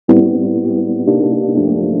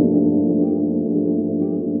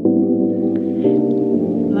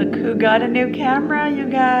got a new camera, you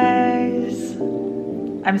guys.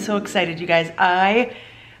 I'm so excited, you guys. I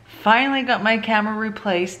finally got my camera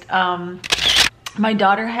replaced. My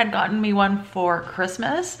daughter had gotten me one for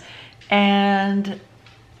Christmas, and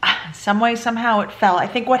some way, somehow it fell. I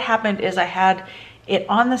think what happened is I had it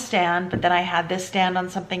on the stand, but then I had this stand on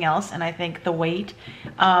something else, and I think the weight,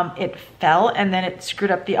 it fell, and then it screwed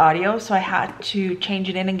up the audio, so I had to change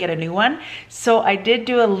it in and get a new one. So I did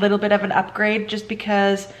do a little bit of an upgrade just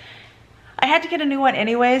because I had to get a new one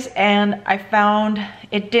anyways, and I found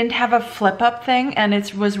it didn't have a flip up thing, and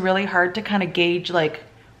it was really hard to kind of gauge like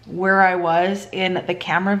where I was in the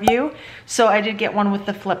camera view. So I did get one with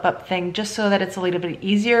the flip up thing just so that it's a little bit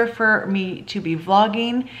easier for me to be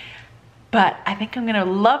vlogging. But I think I'm gonna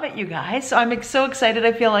love it, you guys. So I'm so excited.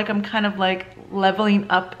 I feel like I'm kind of like leveling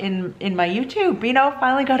up in my YouTube. You know,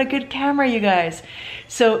 finally got a good camera, you guys.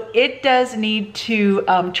 So it does need to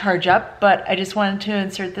charge up, but I just wanted to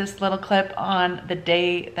insert this little clip on the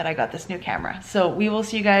day that I got this new camera. So we will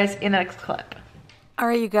see you guys in the next clip. All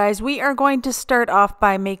right, you guys, we are going to start off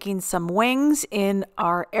by making some wings in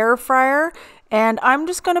our air fryer. And I'm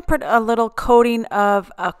just gonna put a little coating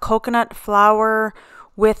of a coconut flour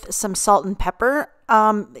with some salt and pepper.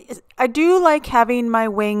 I do like having my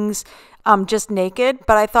wings just naked,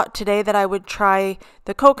 but I thought today that I would try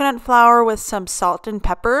the coconut flour with some salt and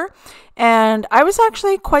pepper. And I was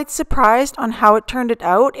actually quite surprised on how it turned it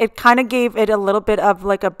out. It kind of gave it a little bit of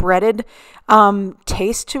like a breaded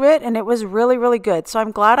taste to it, and it was really, really good. So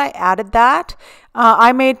I'm glad I added that.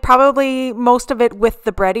 I made probably most of it with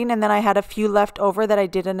the breading, and then I had a few left over that I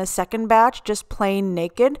did in a second batch, just plain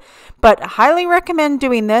naked. But highly recommend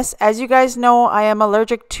doing this. As you guys know, I am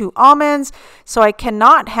allergic to almonds, so I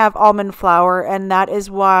cannot have almond flour, and that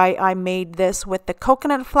is why I made this with the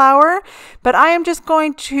coconut flour. But I am just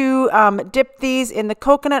going to dip these in the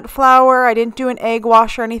coconut flour. I didn't do an egg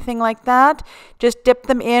wash or anything like that. Just dip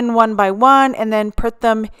them in one by one and then put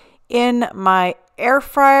them in my air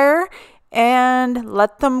fryer and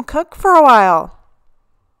let them cook for a while.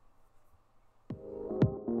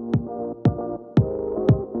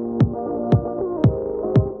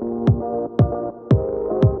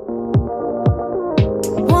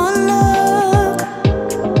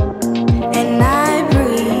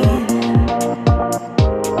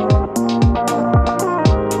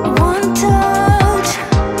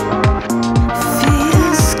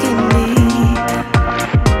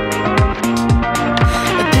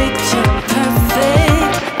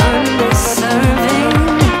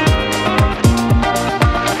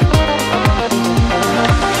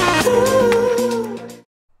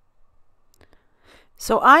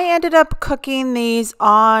 So I ended up cooking these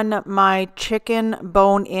on my chicken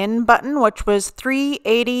bone-in button, which was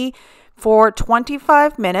 380 for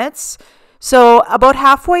 25 minutes. So about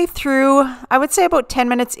halfway through, I would say about 10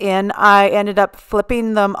 minutes in, I ended up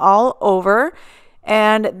flipping them all over.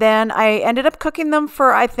 And then I ended up cooking them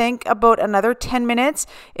for, I think, about another 10 minutes.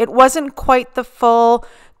 It wasn't quite the full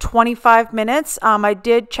 25 minutes. I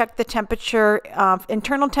did check the temperature,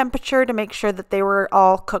 internal temperature, to make sure that they were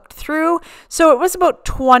all cooked through. So it was about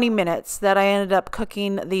 20 minutes that I ended up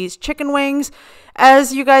cooking these chicken wings.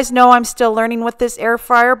 As you guys know, I'm still learning with this air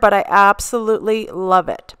fryer, but I absolutely love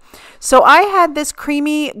it. So I had this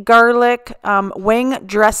creamy garlic wing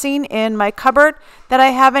dressing in my cupboard that I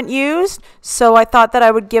haven't used. So I thought that I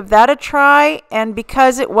would give that a try. And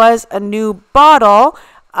because it was a new bottle,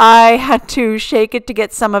 I had to shake it to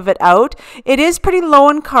get some of it out. It is pretty low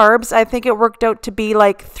in carbs. I think it worked out to be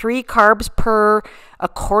like 3 carbs per a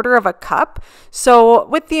quarter of a cup. So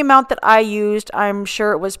with the amount that I used, I'm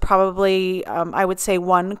sure it was probably, I would say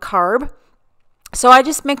 1 carb. So I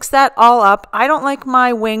just mixed that all up. I don't like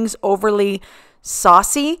my wings overly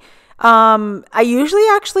saucy. I usually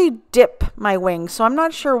actually dip my wings, so I'm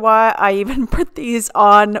not sure why I even put these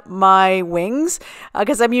on my wings,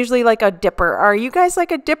 because I'm usually like a dipper. Are you guys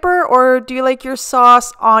like a dipper, or do you like your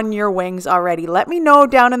sauce on your wings already? Let me know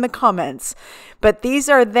down in the comments. But these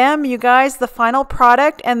are them, you guys, the final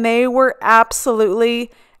product, and they were absolutely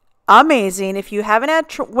amazing. If you haven't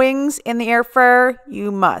had wings in the air fryer,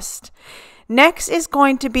 you must. Next is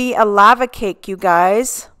going to be a lava cake, you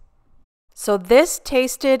guys. So this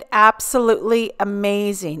tasted absolutely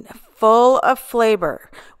amazing, full of flavor.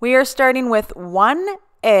 We are starting with 1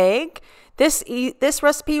 egg. This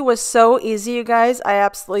recipe was so easy, you guys. I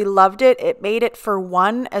absolutely loved it. It made it for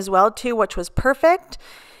 1 as well too, which was perfect.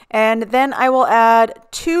 And then I will add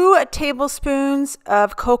 2 tablespoons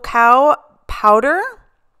of cacao powder.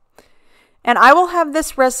 And I will have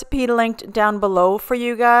this recipe linked down below for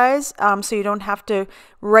you guys, so you don't have to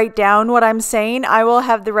write down what I'm saying. I will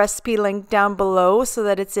have the recipe linked down below so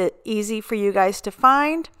that it's easy for you guys to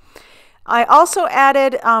find. I also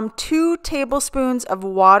added 2 tablespoons of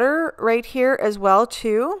water right here as well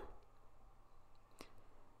too.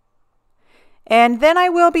 And then I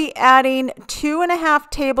will be adding 2.5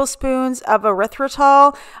 tablespoons of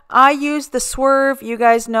erythritol. I use the Swerve. You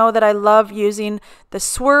guys know that I love using the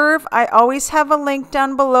Swerve. I always have a link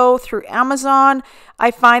down below through Amazon.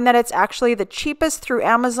 I find that it's actually the cheapest through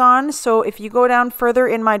Amazon. So if you go down further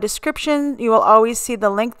in my description, you will always see the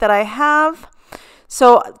link that I have.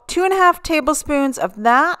 So 2.5 tablespoons of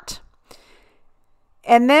that.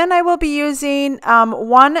 And then I will be using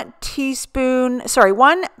 1 tablespoon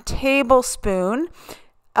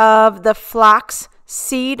of the flax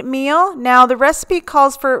seed meal. Now the recipe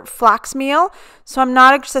calls for flax meal, so I'm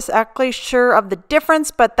not exactly sure of the difference,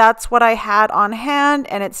 but that's what I had on hand,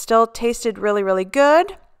 and it still tasted really, really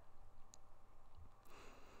good.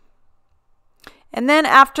 And then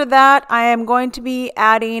after that, I am going to be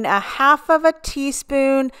adding 1/2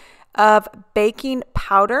 teaspoon of baking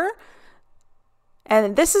powder.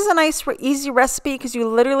 And this is a nice, easy recipe because you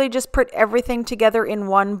literally just put everything together in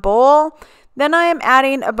one bowl. Then I am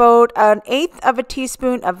adding about 1/8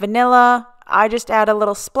 teaspoon of vanilla. I just add a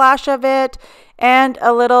little splash of it and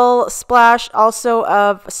a little splash also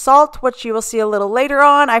of salt, which you will see a little later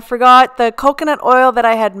on. I forgot the coconut oil that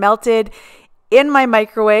I had melted in my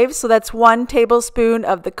microwave. So that's 1 tablespoon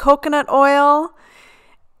of the coconut oil.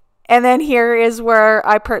 And then here is where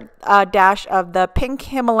I put a dash of the pink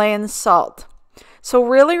Himalayan salt. So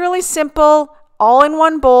really, really simple, all in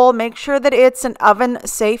one bowl. Make sure that it's an oven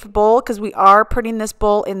safe bowl because we are putting this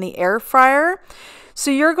bowl in the air fryer.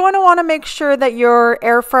 So you're going to want to make sure that your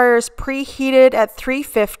air fryer is preheated at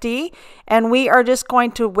 350, and we are just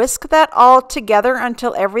going to whisk that all together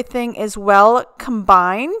until everything is well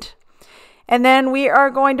combined. And then we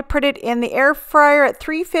are going to put it in the air fryer at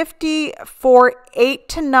 350 for 8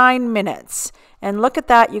 to 9 minutes. And look at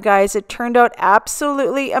that, you guys. It turned out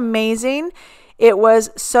absolutely amazing. It was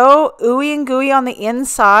so ooey and gooey on the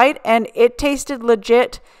inside, and it tasted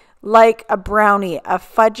legit like a brownie, a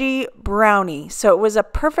fudgy brownie. So it was a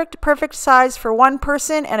perfect size for one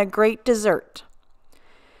person and a great dessert.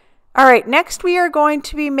 All right, next we are going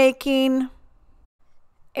to be making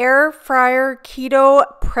air fryer keto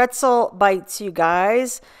pretzel bites, you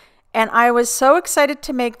guys. And I was so excited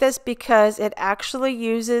to make this because it actually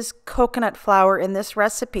uses coconut flour in this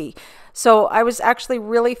recipe. So I was actually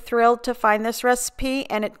really thrilled to find this recipe,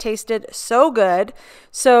 and it tasted so good.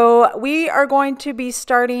 So we are going to be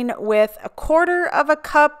starting with 1/4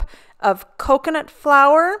 cup of coconut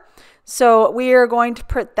flour. So we are going to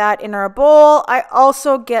put that in our bowl. I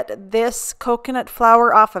also get this coconut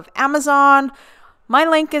flour off of Amazon. My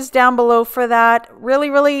link is down below for that. Really,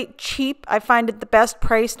 really cheap. I find it the best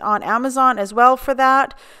priced on Amazon as well for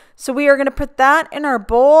that. So we are going to put that in our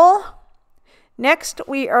bowl. Next,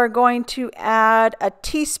 we are going to add 1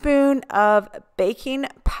 teaspoon of baking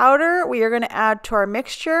powder. We are going to add to our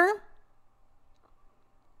mixture.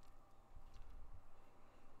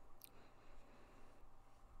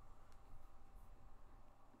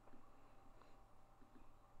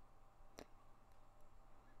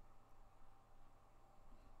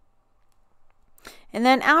 And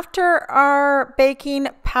then after our baking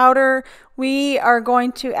powder, we are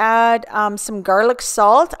going to add some garlic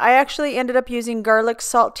salt. I actually ended up using garlic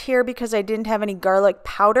salt here because I didn't have any garlic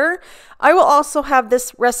powder. I will also have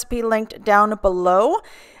this recipe linked down below.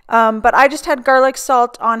 But I just had garlic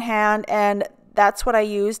salt on hand, and that's what I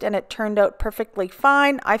used, and it turned out perfectly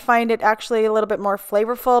fine. I find it actually a little bit more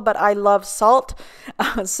flavorful, but I love salt.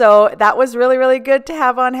 So that was really, really good to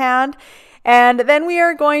have on hand. And then we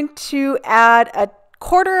are going to add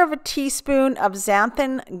 1/4 teaspoon of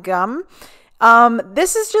xanthan gum.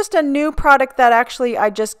 This is just a new product that actually I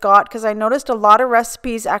just got because I noticed a lot of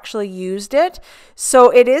recipes actually used it. So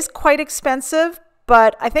it is quite expensive,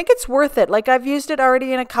 but I think it's worth it. Like, I've used it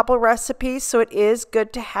already in a couple recipes, so it is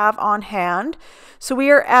good to have on hand. So we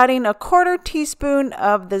are adding 1/4 teaspoon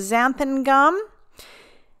of the xanthan gum.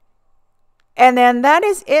 And then that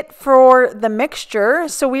is it for the mixture.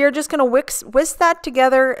 So we are just going to whisk that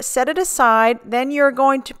together, set it aside. Then you're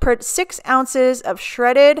going to put 6 ounces of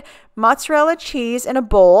shredded mozzarella cheese in a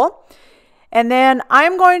bowl. And then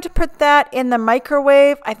I'm going to put that in the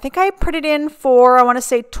microwave. I think I put it in for, I want to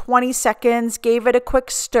say 20 seconds, gave it a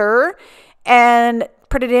quick stir, and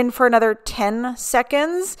put it in for another 10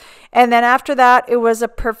 seconds. And then after that, it was a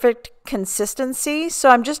perfect consistency. So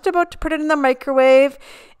I'm just about to put it in the microwave,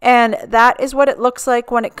 and that is what it looks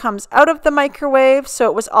like when it comes out of the microwave. So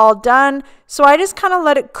it was all done. So I just kind of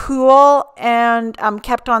let it cool and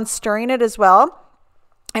kept on stirring it as well.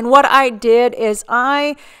 And what I did is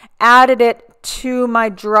I added it to my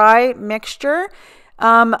dry mixture.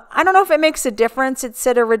 I don't know if it makes a difference. It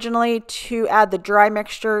said originally to add the dry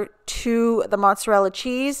mixture to the mozzarella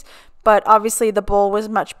cheese, but obviously the bowl was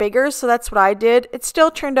much bigger, so that's what I did. It still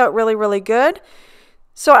turned out really, really good.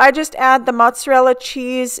 So I just add the mozzarella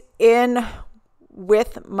cheese in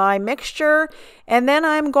with my mixture, and then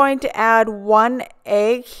I'm going to add 1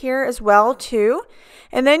 egg here as well too.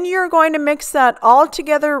 And then you're going to mix that all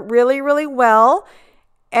together really, really well.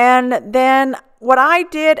 And then what I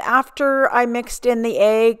did after I mixed in the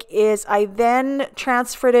egg is I then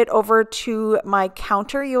transferred it over to my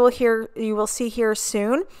counter. You will see here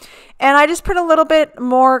soon. And I just put a little bit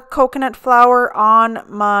more coconut flour on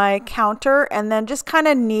my counter and then just kind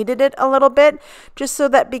of kneaded it a little bit just so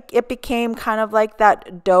that it became kind of like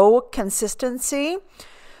that dough consistency.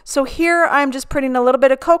 So here I'm just putting a little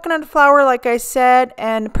bit of coconut flour, like I said,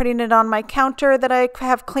 and putting it on my counter that I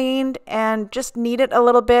have cleaned and just knead it a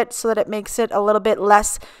little bit so that it makes it a little bit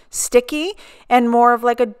less sticky and more of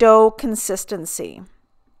like a dough consistency.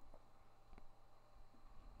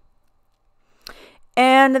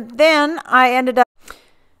 And then I ended up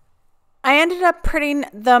cutting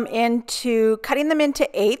them into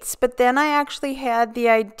eighths, but then I actually had the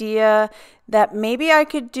idea that maybe I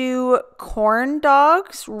could do corn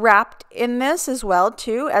dogs wrapped in this as well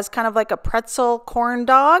too, as kind of like a pretzel corn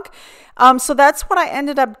dog. So that's what I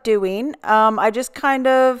ended up doing. I just kind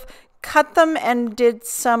of cut them and did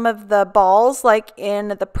some of the balls like in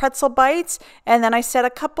the pretzel bites, and then I set a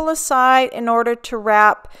couple aside in order to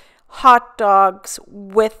wrap hot dogs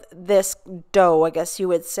with this dough, I guess you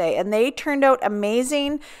would say, and they turned out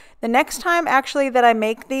amazing. The next time actually that I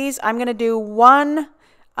make these, I'm going to do one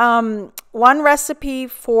recipe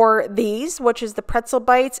for these, which is the pretzel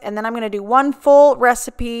bites, and then I'm going to do one full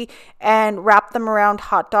recipe and wrap them around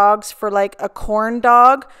hot dogs for like a corn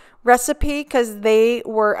dog recipe, because they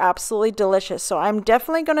were absolutely delicious. So I'm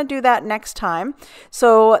definitely going to do that next time.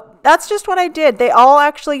 So that's just what I did. They all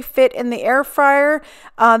actually fit in the air fryer.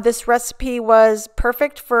 This recipe was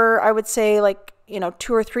perfect for, I would say, like,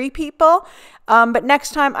 2 or 3 people. But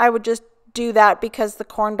next time I would just do that because the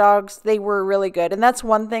corn dogs, they were really good. And that's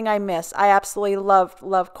one thing I miss. I absolutely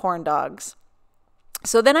love corn dogs.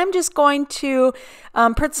 So then I'm just going to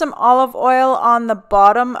put some olive oil on the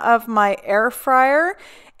bottom of my air fryer.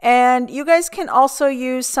 And you guys can also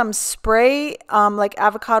use some spray, like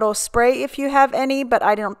avocado spray if you have any, but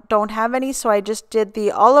I don't have any, so I just did the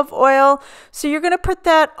olive oil. So you're going to put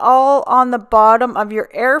that all on the bottom of your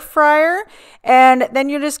air fryer, and then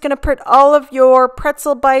you're just going to put all of your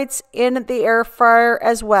pretzel bites in the air fryer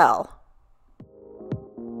as well.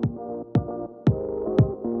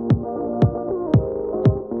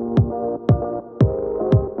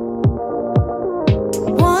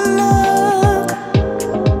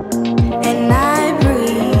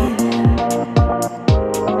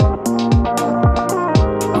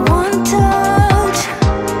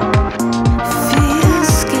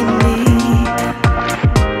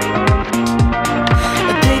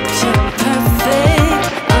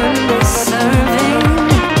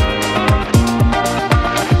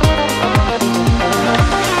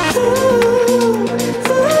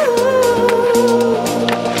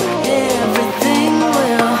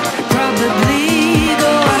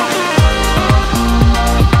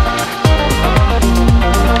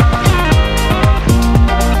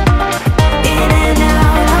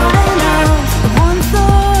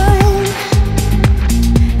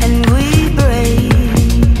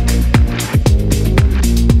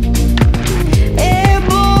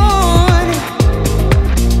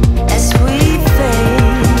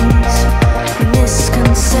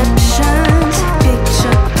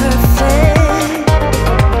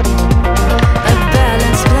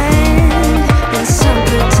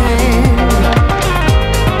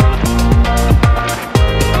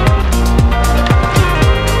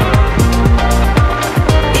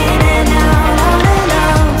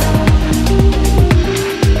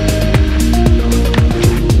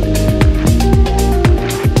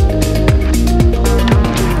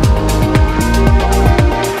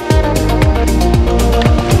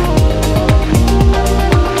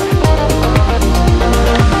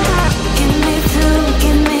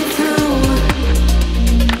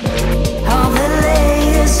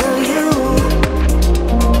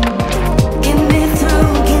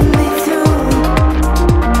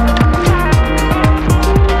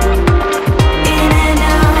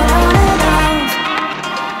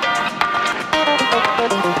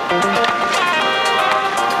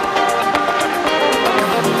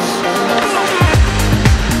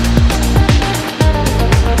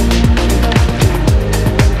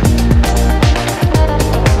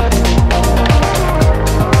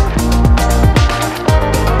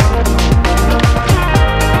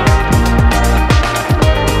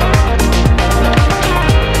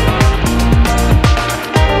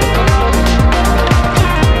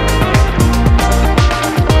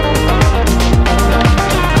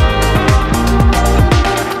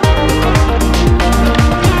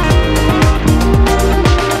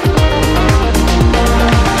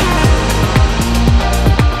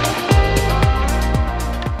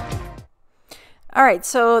 All right,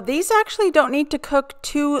 so these actually don't need to cook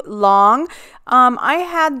too long. I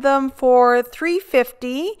had them for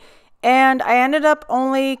 350 and I ended up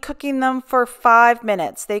only cooking them for 5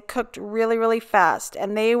 minutes. They cooked really, really fast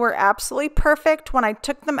and they were absolutely perfect. When I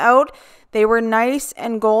took them out, they were nice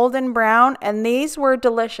and golden brown and these were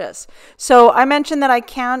delicious. So I mentioned that I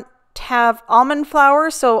can't have almond flour,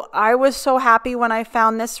 so I was so happy when I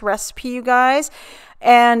found this recipe, you guys.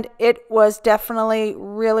 And it was definitely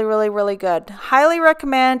really, really, really good. Highly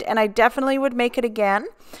recommend, and I definitely would make it again.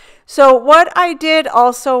 So what I did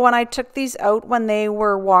also when I took these out when they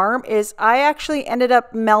were warm is I actually ended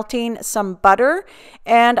up melting some butter,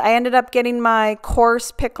 and I ended up getting my coarse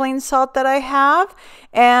pickling salt that I have,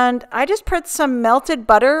 and I just put some melted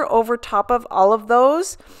butter over top of all of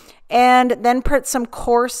those, and then put some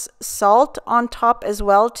coarse salt on top as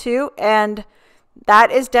well too. And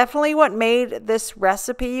that is definitely what made this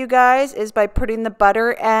recipe, you guys, is by putting the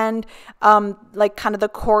butter and like kind of the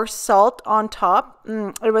coarse salt on top.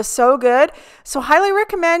 It was so good. So highly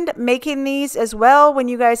recommend making these as well when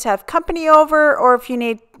you guys have company over, or if you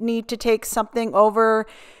need to take something over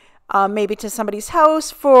maybe to somebody's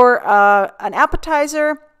house for an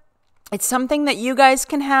appetizer. It's something that you guys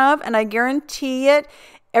can have, and I guarantee it,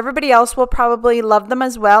 everybody else will probably love them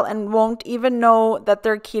as well and won't even know that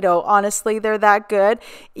they're keto. Honestly, they're that good.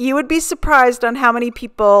 You would be surprised on how many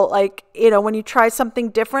people, like, when you try something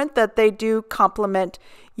different, that they do complement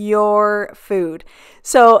your food.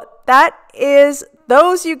 So that is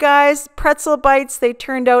those, you guys, pretzel bites. They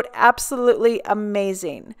turned out absolutely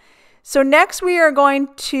amazing. So next we are going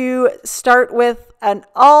to start with an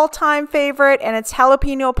all-time favorite, and it's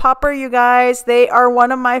jalapeno popper, you guys. They are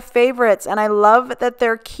one of my favorites, and I love that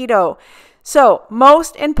they're keto. So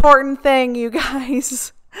most important thing, you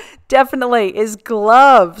guys, definitely is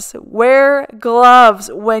gloves. Wear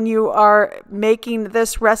gloves when you are making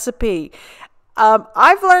this recipe.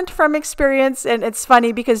 I've learned from experience, and it's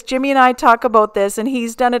funny because Jimmy and I talk about this, and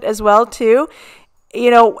he's done it as well too.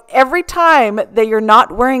 Every time that you're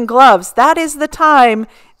not wearing gloves, that is the time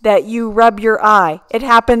that you rub your eye. It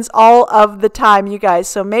happens all of the time, you guys.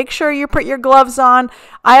 So make sure you put your gloves on.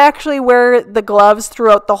 I actually wear the gloves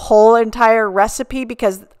throughout the whole entire recipe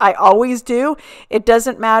because I always do. It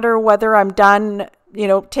doesn't matter whether I'm done,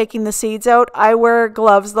 taking the seeds out. I wear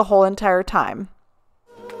gloves the whole entire time.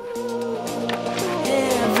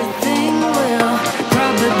 Everything will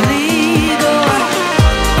probably go.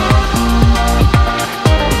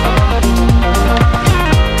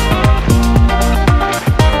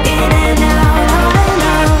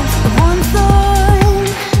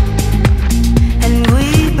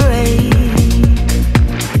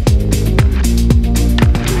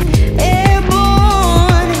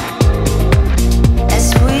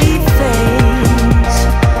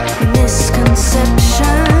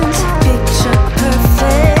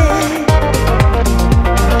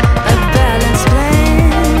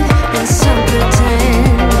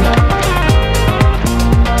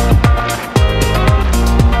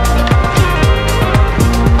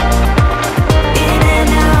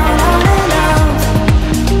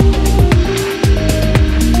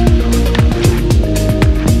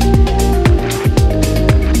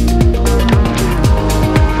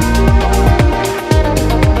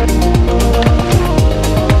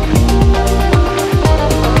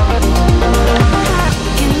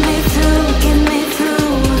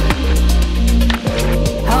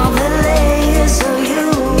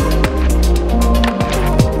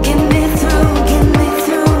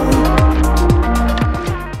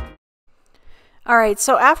 All right,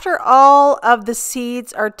 so after all of the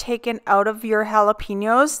seeds are taken out of your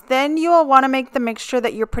jalapenos, then you will want to make the mixture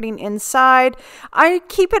that you're putting inside. I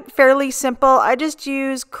keep it fairly simple. I just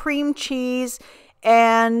use cream cheese,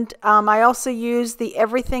 and I also use the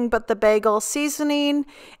everything but the bagel seasoning,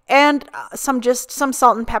 and some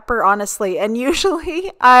salt and pepper, honestly. And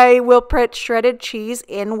usually I will put shredded cheese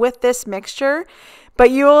in with this mixture. But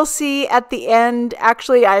you will see at the end,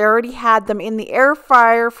 actually, I already had them in the air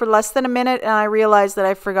fryer for less than a minute, and I realized that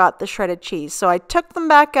I forgot the shredded cheese. So I took them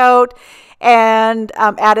back out and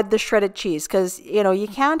added the shredded cheese because, you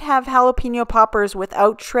can't have jalapeno poppers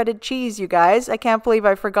without shredded cheese, you guys. I can't believe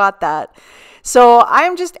I forgot that. So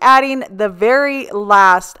I'm just adding the very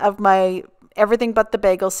last of my everything but the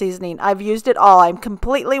bagel seasoning. I've used it all. I'm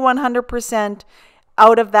completely 100%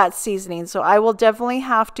 out of that seasoning. So I will definitely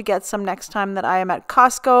have to get some next time that I am at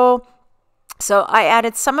Costco. So I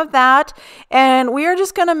added some of that, and we are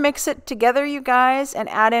just going to mix it together, you guys, and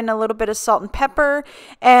add in a little bit of salt and pepper.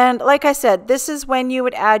 And like I said, this is when you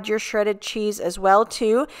would add your shredded cheese as well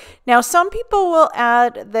too. Now, some people will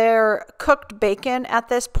add their cooked bacon at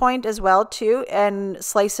this point as well too, and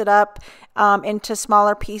slice it up into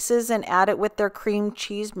smaller pieces and add it with their cream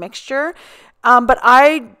cheese mixture. But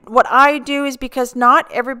what I do is, because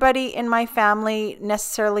not everybody in my family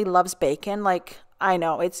necessarily loves bacon. Like, I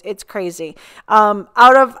know it's crazy.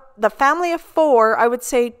 Out of the family of 4, I would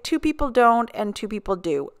say 2 people don't and 2 people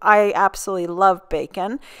do. I absolutely love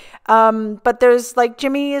bacon. But there's like,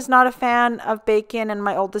 Jimmy is not a fan of bacon, and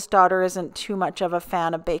my oldest daughter isn't too much of a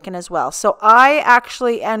fan of bacon as well. So I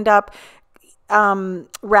actually end up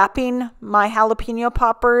wrapping my jalapeno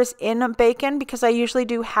poppers in bacon, because I usually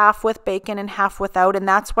do half with bacon and half without, and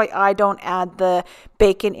that's why I don't add the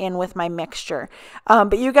bacon in with my mixture.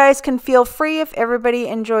 But you guys can feel free, if everybody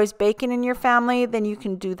enjoys bacon in your family, then you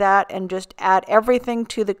can do that and just add everything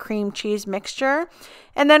to the cream cheese mixture.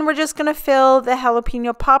 And then we're just going to fill the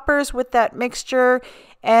jalapeno poppers with that mixture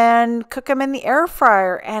and cook them in the air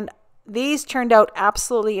fryer. And these turned out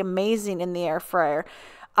absolutely amazing in the air fryer.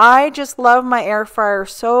 I just love my air fryer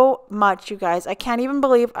so much, you guys. I can't even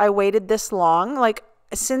believe I waited this long. Like,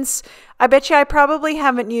 since, I bet you I probably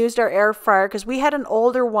haven't used our air fryer, because we had an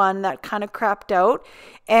older one that kind of crapped out,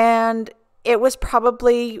 and it was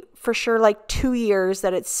probably for sure like 2 years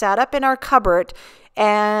that it sat up in our cupboard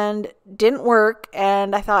and didn't work.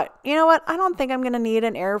 And I thought, you know what? I don't think I'm going to need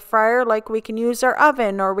an air fryer. Like, we can use our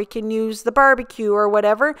oven, or we can use the barbecue or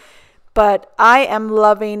whatever. But I am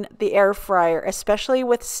loving the air fryer, especially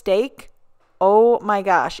with steak. Oh my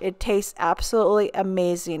gosh, it tastes absolutely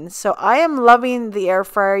amazing. So I am loving the air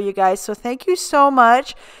fryer, you guys. So thank you so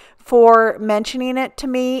much for mentioning it to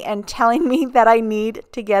me and telling me that I need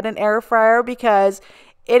to get an air fryer, because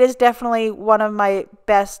it is definitely one of my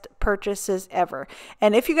best purchases ever.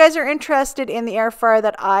 And if you guys are interested in the air fryer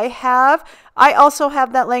that I have, I also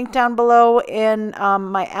have that link down below in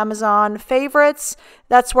my Amazon favorites.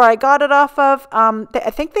 That's where I got it off of.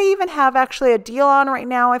 I think they even have actually a deal on right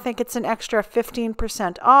now. I think it's an extra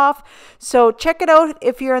 15% off. So check it out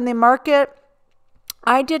if you're in the market.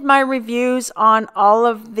 I did my reviews on all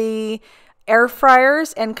of the air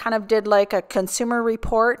fryers and kind of did like a consumer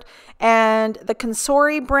report, and the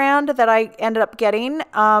Consori brand that I ended up getting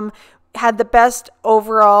had the best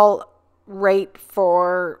overall rate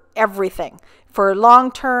for everything, for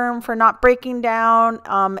long term, for not breaking down,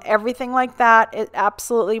 everything like that. It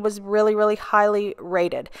absolutely was really, really highly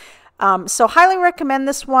rated. So highly recommend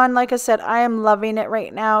this one. Like I said, I am loving it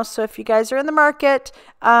right now. So if you guys are in the market,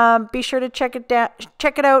 be sure to check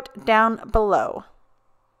it out down below.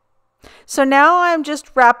 So now I'm just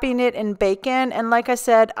wrapping it in bacon, and like I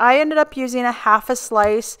said, I ended up using a half a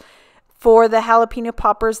slice for the jalapeno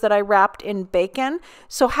poppers that I wrapped in bacon.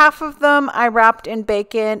 So half of them I wrapped in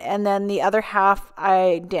bacon, and then the other half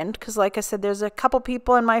I didn't, because like I said, there's a couple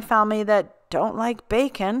people in my family that don't like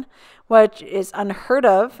bacon, which is unheard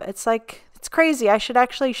of. It's like, it's crazy. I should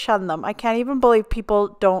actually shun them. I can't even believe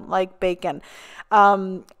people don't like bacon.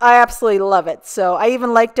 I absolutely love it. So I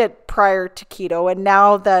even liked it prior to keto, and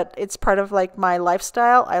now that it's part of like my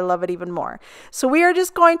lifestyle, I love it even more. So we are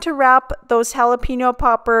just going to wrap those jalapeno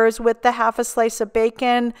poppers with the half a slice of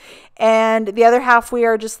bacon, and the other half we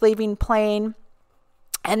are just leaving plain.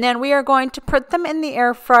 And then we are going to put them in the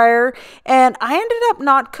air fryer. And I ended up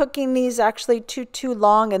not cooking these actually too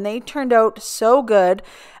long, and they turned out so good.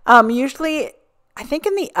 Usually, I think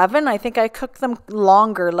in the oven, I think I cook them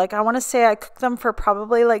longer. Like, I want to say I cook them for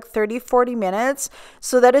probably like 30-40 minutes.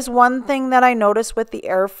 So that is one thing that I noticed with the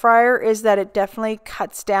air fryer, is that it definitely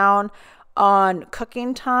cuts down on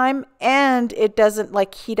cooking time, and it doesn't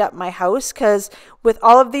like heat up my house, because with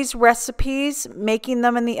all of these recipes, making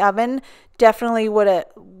them in the oven definitely would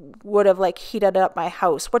have like heated up my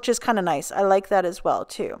house, which is kind of nice. I like that as well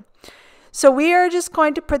too. So we are just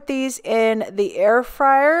going to put these in the air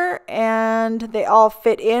fryer, and they all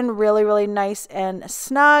fit in really, really nice and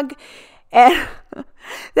snug. And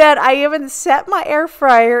that I even set my air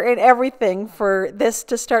fryer and everything for this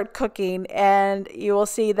to start cooking, and you will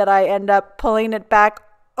see that I end up pulling it back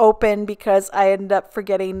open because I ended up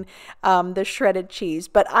forgetting the shredded cheese.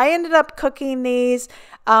 But I ended up cooking these,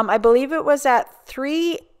 I believe it was at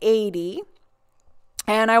 380.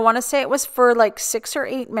 And I want to say it was for like 6 or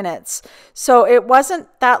 8 minutes. So it wasn't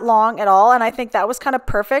that long at all. And I think that was kind of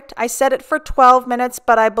perfect. I set it for 12 minutes,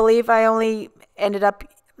 but I believe I only ended up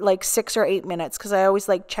like 6 or 8 minutes because I always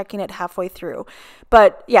like checking it halfway through.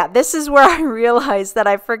 But yeah, this is where I realized that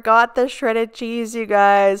I forgot the shredded cheese, you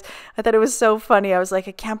guys. I thought it was so funny. I was like,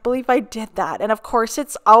 I can't believe I did that. And of course,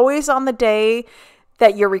 it's always on the day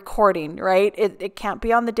that you're recording, right? It can't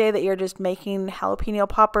be on the day that you're just making jalapeno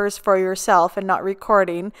poppers for yourself and not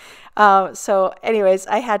recording. So anyways,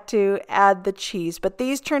 I had to add the cheese, but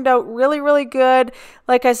these turned out really, really good.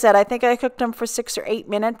 Like I said, I think I cooked them for 6 or 8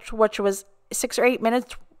 minutes, which was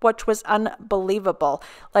unbelievable.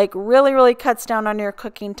 Like really, really cuts down on your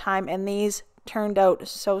cooking time. And these turned out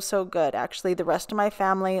so, so good. Actually, the rest of my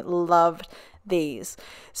family loved these.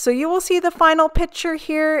 So you will see the final picture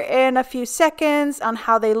here in a few seconds on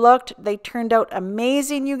how they looked. They turned out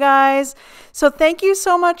amazing, you guys. So thank you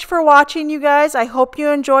so much for watching, you guys. I hope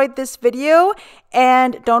you enjoyed this video,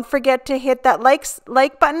 and don't forget to hit that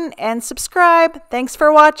like button and subscribe. Thanks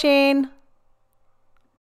for watching.